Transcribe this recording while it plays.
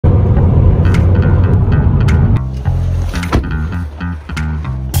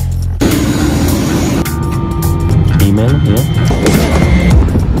in here.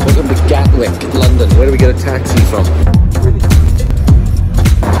 Welcome to Gatwick, London. Where do we get a taxi from? Really?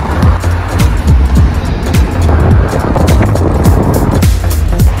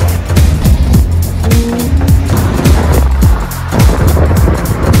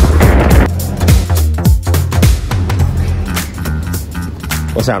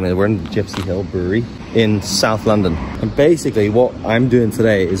 What's happening? We're in Gipsy Hill Brewery in South London. And basically what I'm doing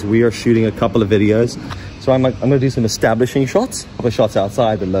today is we are shooting a couple of videos. So I'm gonna do some establishing shots. A couple of shots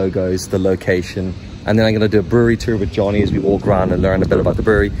outside, the logos, the location. And then I'm gonna do a brewery tour with Johnny as we walk around and learn a bit about the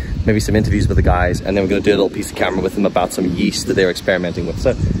brewery. Maybe some interviews with the guys. And then we're gonna do a little piece of camera with them about some yeast that they're experimenting with.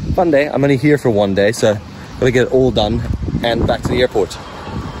 So fun day. I'm only here for one day, so gotta get it all done and back to the airport.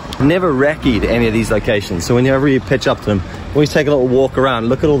 Never recce'd any of these locations, so whenever you pitch up to them, always take a little walk around,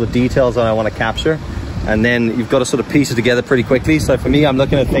 look at all the details that I want to capture, and then you've got to sort of piece it together pretty quickly. So for me, I'm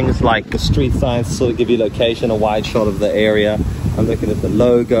looking at things like the street signs to sort of give you location, a wide shot of the area. I'm looking at the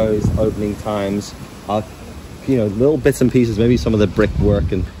logos, opening times, you know, little bits and pieces, maybe some of the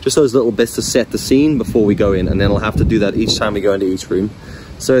brickwork and just those little bits to set the scene before we go in, and then I'll have to do that each time we go into each room.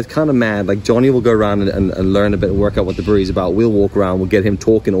 So it's kind of mad. Like Johnny will go around and learn a bit and work out what the brewery's about. We'll walk around, we'll get him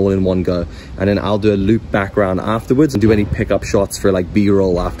talking all in one go. And then I'll do a loop background afterwards and do any pickup shots for like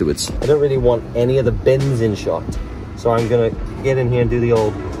B-roll afterwards. I don't really want any of the bins in shot. So I'm gonna get in here and do the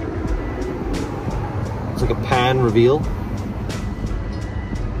old, it's like a pan reveal.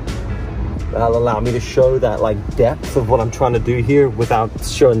 That'll allow me to show that like depth of what I'm trying to do here without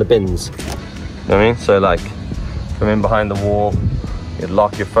showing the bins. You know what I mean? So like, come in behind the wall, you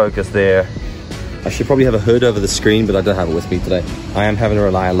lock your focus there. I should probably have a hood over the screen, but I don't have it with me today. I am having to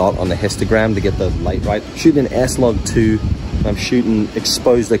rely a lot on the histogram to get the light right. Shooting an S-Log 2, I'm shooting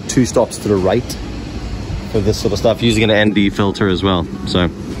exposed like 2 stops to the right for this sort of stuff, using an ND filter as well. So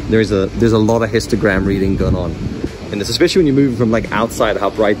there's a lot of histogram reading going on. And this, especially when you're moving from like outside,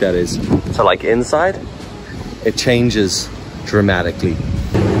 how bright that is, to like inside, it changes dramatically.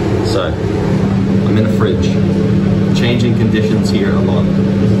 So I'm in the fridge. Changing conditions here a lot.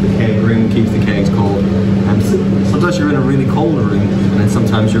 The keg room keeps the kegs cold, and sometimes you're in a really cold room, and then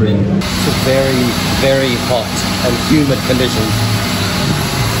sometimes you're in a very, very hot and humid condition.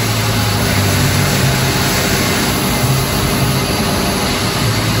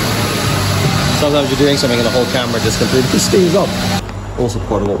 Sometimes you're doing something and the whole camera just completely steams up. Also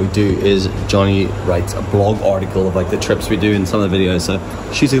part of what we do is Johnny writes a blog article of like the trips we do in some of the videos. So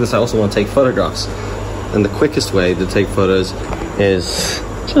shooting this, I also want to take photographs. And the quickest way to take photos is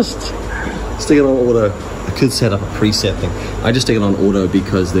just stick it on auto. I could set up a preset thing. I just stick it on auto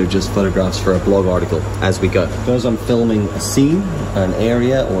because they're just photographs for a blog article as we go. Because I'm filming a scene, an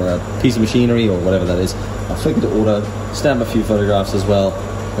area, or a piece of machinery, or whatever that is, I'll flick it to auto, stamp a few photographs as well,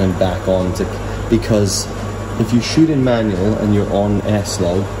 and back on to, because if you shoot in manual and you're on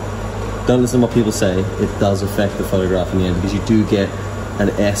S-Log, don't listen to what people say, it does affect the photograph in the end, because you do get an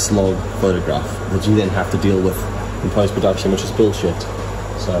S-Log photograph that you then have to deal with in post-production, which is bullshit.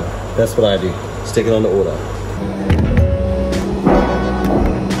 So that's what I do. Stick it on the auto.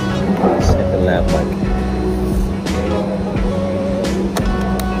 Second lap mic.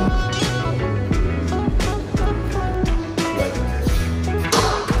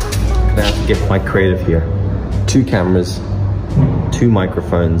 Gonna have to get my creative here. 2 cameras, 2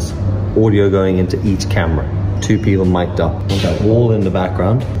 microphones, audio going into each camera. 2 people mic'd up. Okay, all in the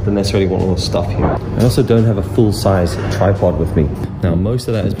background. Don't necessarily want all the stuff here. I also don't have a full-size tripod with me. Now, most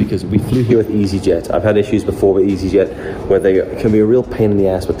of that is because we flew here with EasyJet. I've had issues before with EasyJet where they can be a real pain in the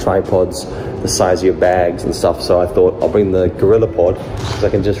ass with tripods, the size of your bags and stuff. So I thought I'll bring the Gorilla Pod so I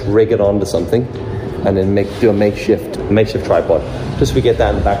can just rig it onto something and then do a makeshift tripod. Just so we get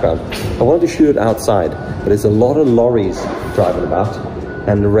that in the background. I wanted to shoot it outside, but there's a lot of lorries driving about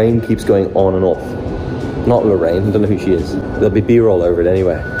and the rain keeps going on and off. Not Lorraine, I don't know who she is. There'll be B-roll over it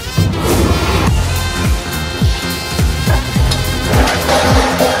anyway.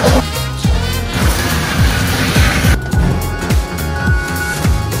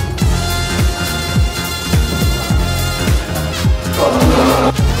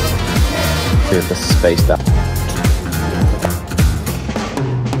 Dude, this is spaced out.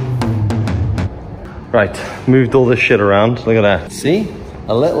 Right, moved all this shit around. Look at that. See?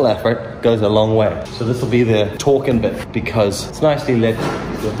 A little effort goes a long way. So this will be the talking bit because it's nicely lit,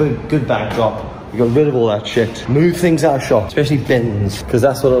 a good backdrop. We got rid of all that shit. Move things out of shot, especially bins, because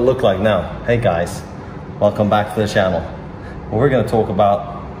that's what it'll look like now. Hey guys, welcome back to the channel. Well, we're gonna talk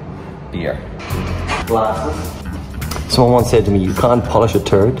about beer. Glasses. Someone once said to me, you can't polish a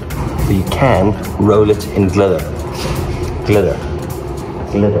turd, but you can roll it in glitter. Glitter.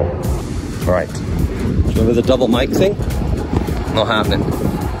 Glitter. All right. Remember the double mic thing? Not happening.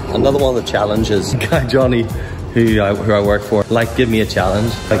 Another one of the challenges, guy Johnny, who I work for, like, give me a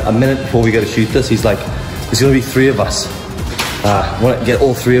challenge. Like a minute before we go to shoot this, he's like, there's gonna be 3 of us. Want to get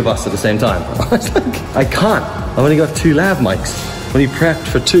all 3 of us at the same time. I was like, I can't. I've only got 2 lav mics. When he prepped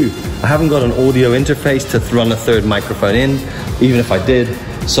for 2, I haven't got an audio interface to run a 3rd microphone in, even if I did.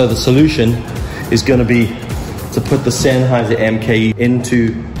 So the solution is gonna be to put the Sennheiser MK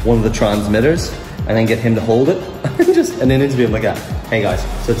into one of the transmitters and then get him to hold it. And then interview him like that. Hey guys,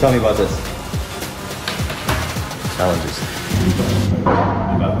 so tell me about this. Challenges.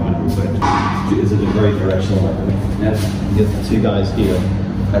 Is it a very directional microphone? Yeah. You get the 2 guys here,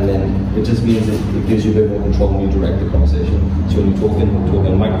 and then it just means it gives you a bit more control when you direct the conversation. So when you're talking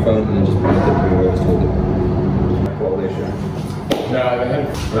on a microphone, and then just point it to whoever's talking.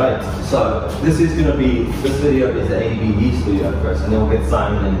 Right, so this is going to be, this video is the ABE studio first, and then we'll get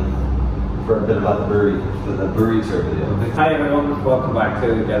Simon in for a bit about the brewery tour video. Hi everyone, welcome back to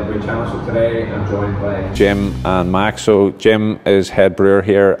the Geterbrewed channel. So today I'm joined by Jim and Max. So Jim is head brewer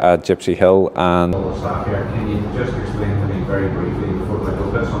here at Gipsy Hill, and all the staff here. Can you just explain to me very briefly before we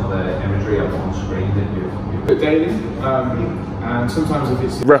go through some of the imagery up on screen that you've daily, and sometimes if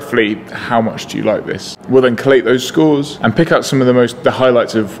it's roughly how much do you like this, we'll then collate those scores and pick out some of the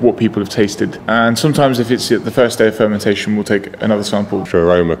highlights of what people have tasted. And sometimes if it's the first day of fermentation, we'll take another sample. Extra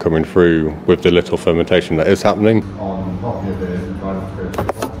aroma coming through with the little fermentation that is happening.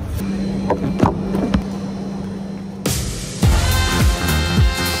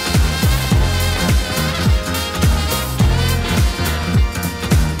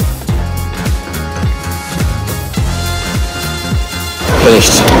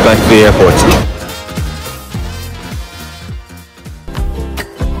 Finished. Back to the airport.